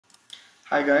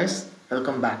Hi guys,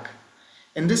 welcome back.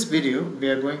 In this video, we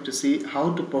are going to see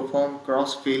how to perform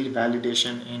cross-field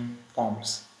validation in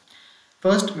forms.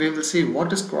 First, we will see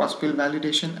what is cross-field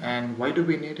validation and why do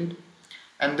we need it.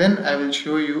 And then I will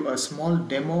show you a small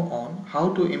demo on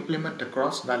how to implement the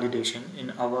cross-validation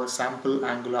in our sample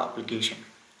Angular application.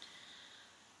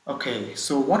 Okay,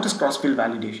 so what is cross-field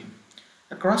validation?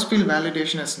 A cross-field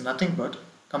validation is nothing but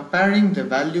comparing the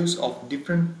values of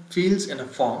different fields in a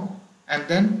form and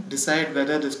then decide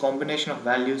whether this combination of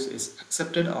values is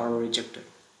accepted or rejected.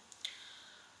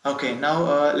 Okay,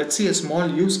 now let's see a small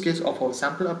use case of our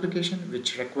sample application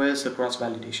which requires a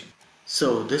cross-validation.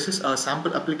 So this is our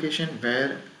sample application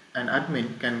where an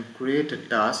admin can create a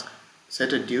task,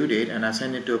 set a due date and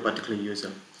assign it to a particular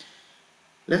user.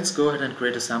 Let's go ahead and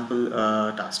create a sample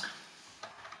task.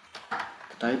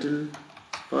 Title,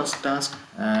 first task,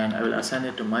 and I will assign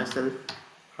it to myself,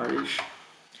 Harish,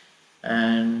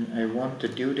 and I want the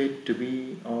due date to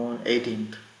be on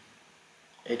 18th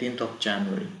of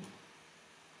January.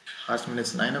 Last minute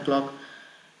is 9 o'clock,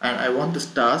 and I want this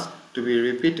task to be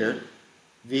repeated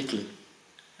weekly,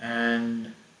 and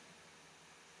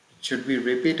it should be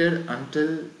repeated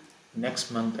until next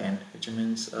month end, which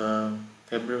means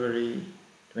February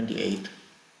 28th.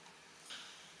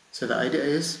 So the idea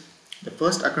is the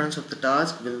first occurrence of the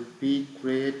task will be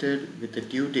created with the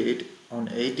due date on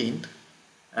 18th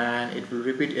and it will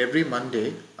repeat every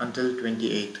Monday until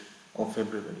 28th of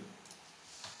February.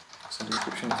 So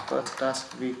description is first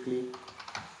task weekly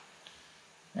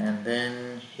and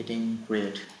then hitting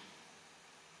create.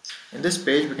 In this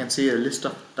page we can see a list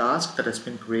of tasks that has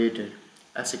been created.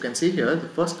 As you can see here, the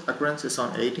first occurrence is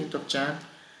on 18th of Jan,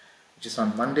 which is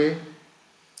on Monday,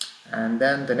 and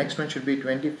then the next one should be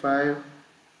 25th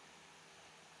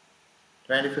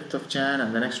of Jan,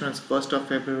 and the next one is 1st of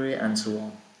February, and so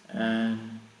on.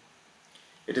 And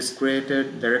it is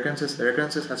created, the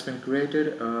recurrences has been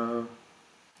created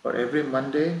for every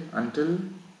Monday until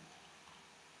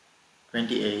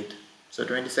 28th. So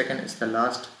 22nd is the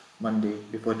last Monday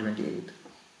before 28th.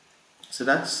 So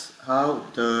that's how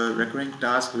the recurring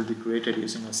task will be created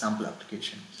using a sample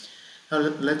application. Now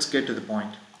let's get to the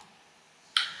point.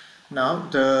 Now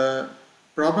the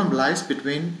problem lies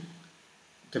between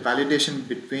the validation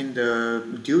between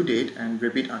the due date and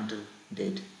repeat until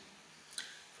date.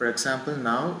 For example,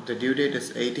 now the due date is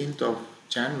 18th of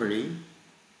January,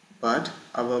 but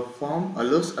our form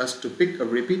allows us to pick a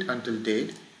repeat until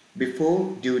date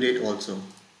before due date also.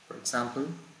 For example,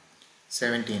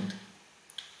 17th.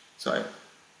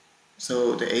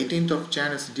 So the 18th of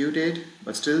Jan is due date,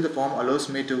 but still the form allows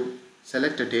me to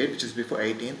select a date which is before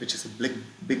 18th, which is a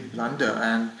big blunder,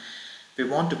 and we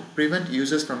want to prevent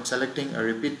users from selecting a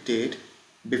repeat date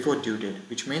before due date,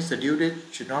 which means the due date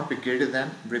should not be greater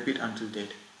than repeat until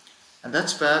date. And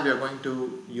that's where we are going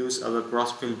to use our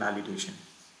cross-field validation.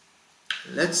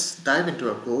 Let's dive into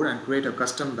our code and create a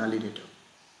custom validator.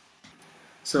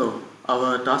 So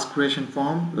our task creation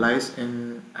form lies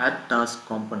in add task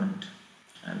component,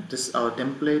 and this is our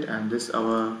template and this is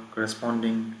our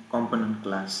corresponding component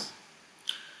class.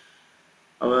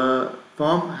 Our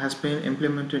form has been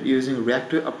implemented using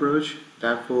reactive approach,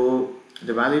 therefore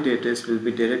the validators will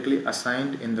be directly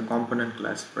assigned in the component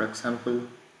class. For example,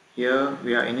 here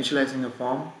we are initializing a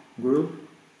form group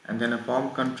and then a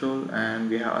form control, and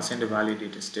we have assigned the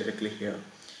validators directly here.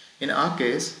 In our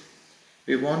case,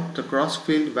 we want the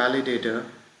cross-field validator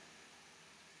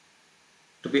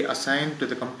to be assigned to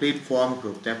the complete form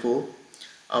group. Therefore,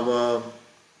 our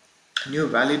new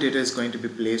validator is going to be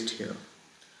placed here.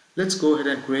 Let's go ahead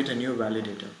and create a new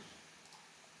validator.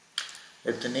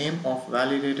 Let the name of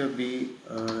validator be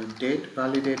date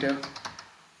validator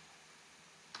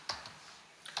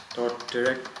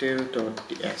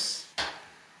 .directive.ts.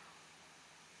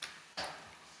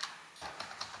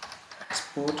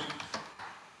 Export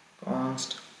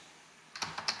const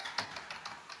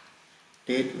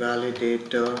date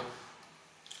validator.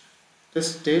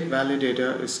 This date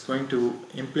validator is going to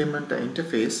implement the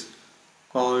interface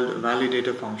called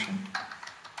validator function.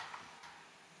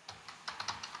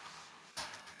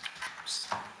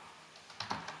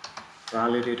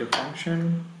 Validator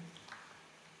function,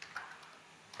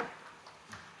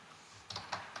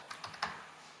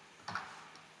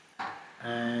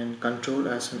 and control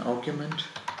as an argument.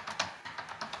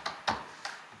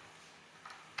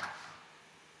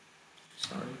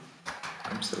 Sorry,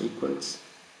 I'm so equals,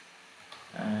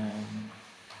 and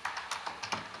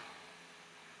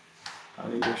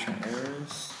validation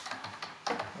errors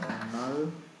or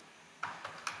null.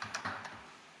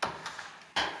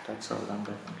 That's our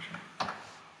lambda function.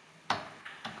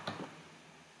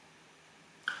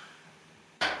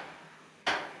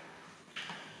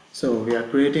 So we are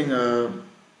creating a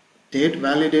date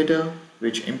validator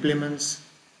which implements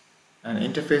an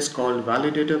interface called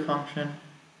validator function,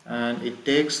 and it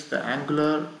takes the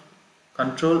Angular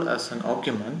control as an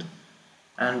argument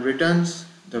and returns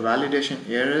the validation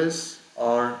errors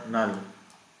or null.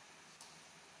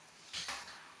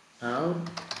 Now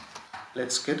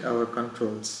let's get our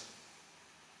controls.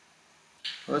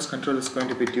 First control is going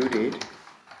to be due date.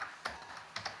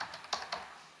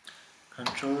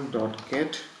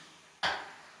 Control.get,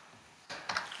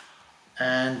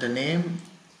 and the name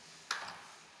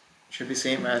should be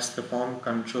same as the form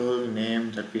control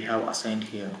name that we have assigned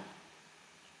here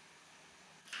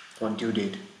for due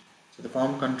date. So the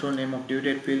form control name of due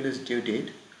date field is due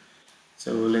date.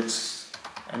 So let's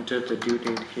enter the due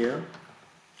date here,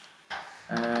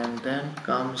 and then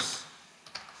comes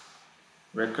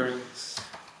recurrence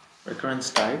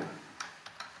type.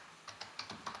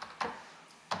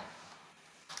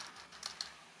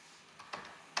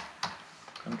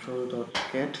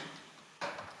 Control.get.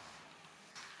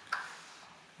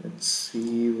 Let's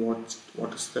see what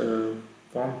is the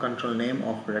form control name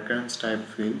of recurrence type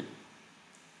field.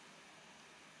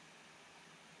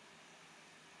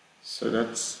 So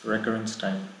that's recurrence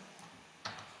type.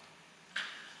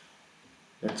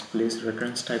 Let's place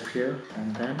recurrence type here,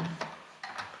 and then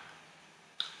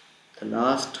the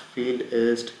last field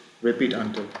is repeat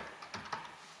until.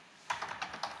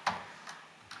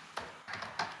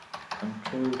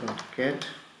 Control.get,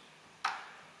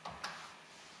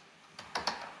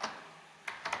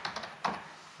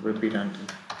 repeat until.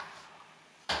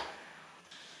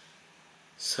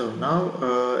 So now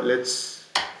let's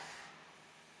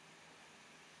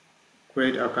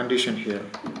create a condition here.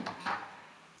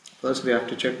 First we have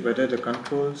to check whether the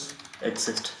controls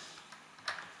exist.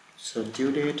 So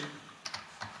due date,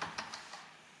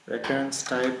 recurrence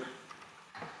type,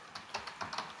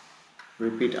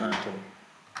 repeat until.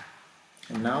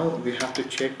 And now we have to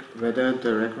check whether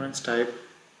the recurrence type,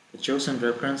 the chosen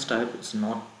recurrence type, is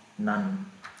not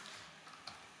none.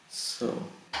 So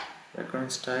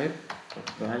recurrence type of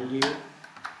value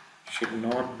should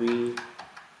not be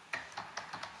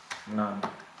none,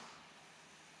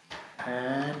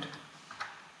 and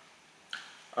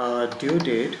due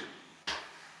date.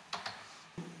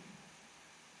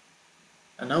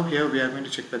 And now here we are going to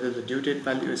check whether the due date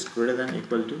value is greater than or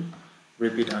equal to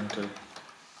repeat until.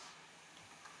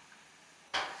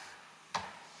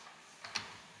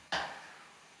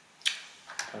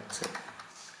 That's it.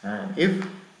 And if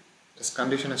this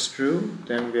condition is true,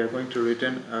 then we are going to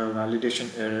return a validation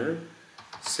error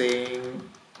saying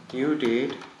due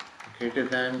date greater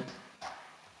than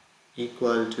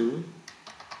equal to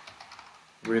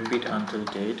repeat until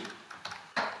date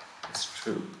is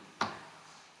true.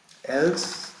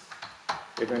 Else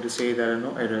we're going to say there are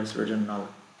no errors, written null.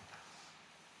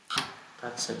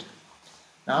 That's it.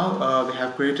 Now we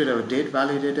have created our date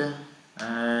validator,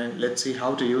 and let's see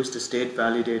how to use this date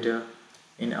validator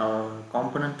in our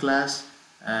component class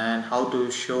and how to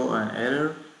show an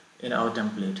error in our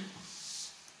template.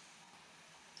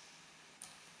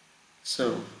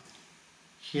 So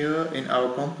here in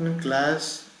our component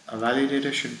class, a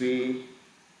validator should be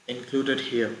included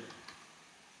here.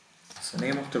 So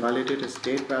name of the validator is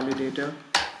date validator.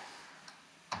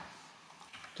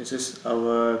 This is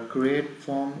our create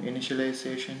form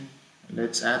initialization.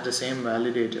 Let's add the same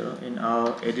validator in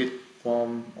our edit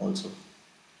form also,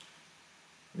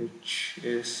 which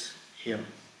is here.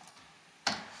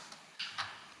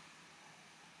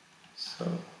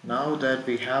 So now that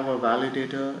we have a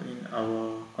validator in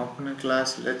our component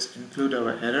class, let's include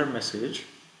our error message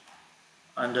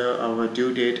under our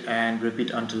due date and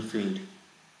repeat until field.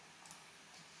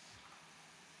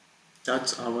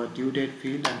 That's our due date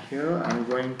field, and here I'm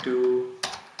going to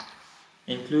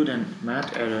include an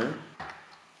mat error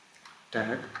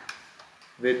tag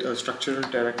with a structural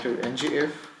directive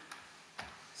ngIf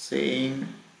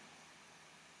saying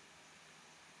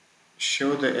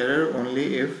show the error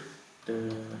only if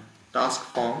the task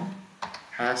form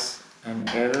has an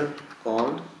error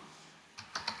called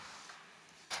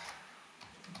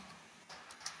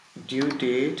due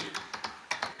date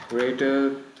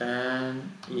greater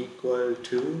than equal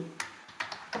to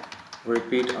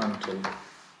repeat until.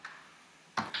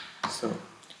 So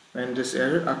when this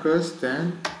error occurs,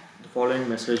 then the following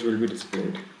message will be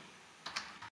displayed.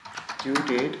 Due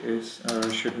date is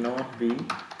should not be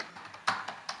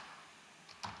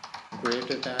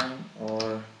greater than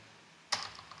or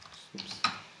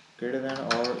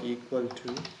equal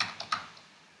to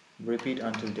repeat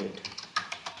until date.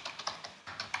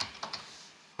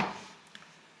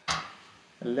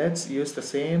 Let's use the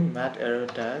same mat error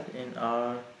tag in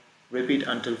our repeat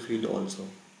until field also.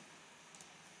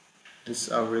 This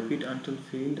is our repeat until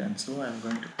field, and so I'm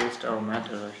going to paste our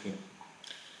matter here.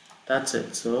 That's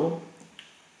it. So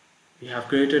we have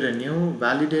created a new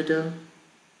validator,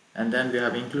 and then we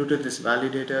have included this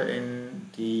validator in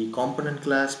the component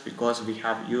class because we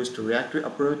have used the reactive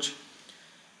approach,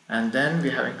 and then we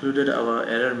have included our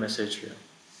error message here.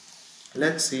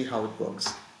 Let's see how it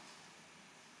works.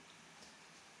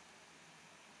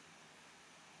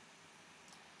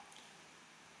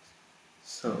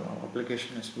 So our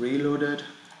application is reloaded.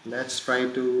 Let's try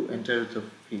to enter the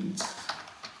fields.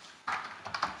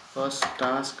 First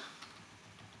task,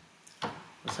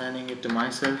 assigning it to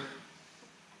myself,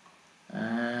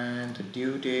 and the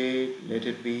due date, let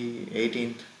it be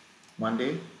 18th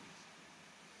Monday.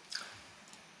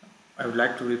 I would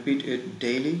like to repeat it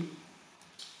daily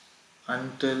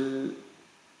until,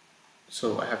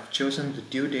 so I have chosen the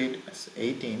due date as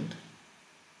 18th.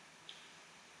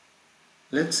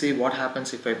 Let's see what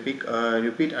happens if I pick a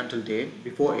repeat until date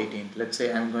before 18th. Let's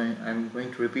say I'm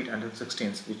going to repeat until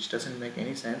 16th, which doesn't make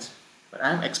any sense, but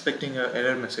I'm expecting an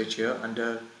error message here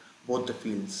under both the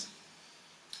fields.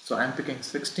 So I'm picking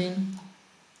 16.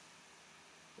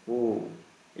 Oh,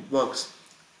 it works.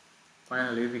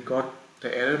 Finally, we got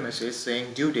the error message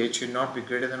saying due date should not be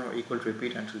greater than or equal to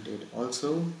repeat until date.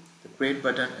 Also, the create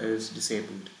button is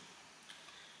disabled.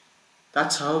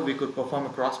 That's how we could perform a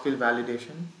cross-field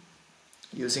validation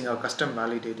using our custom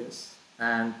validators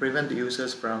and prevent the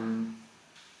users from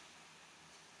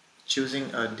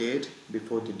choosing a date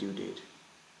before the due date.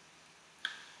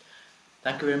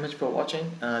 Thank you very much for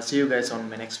watching. See you guys on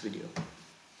my next video.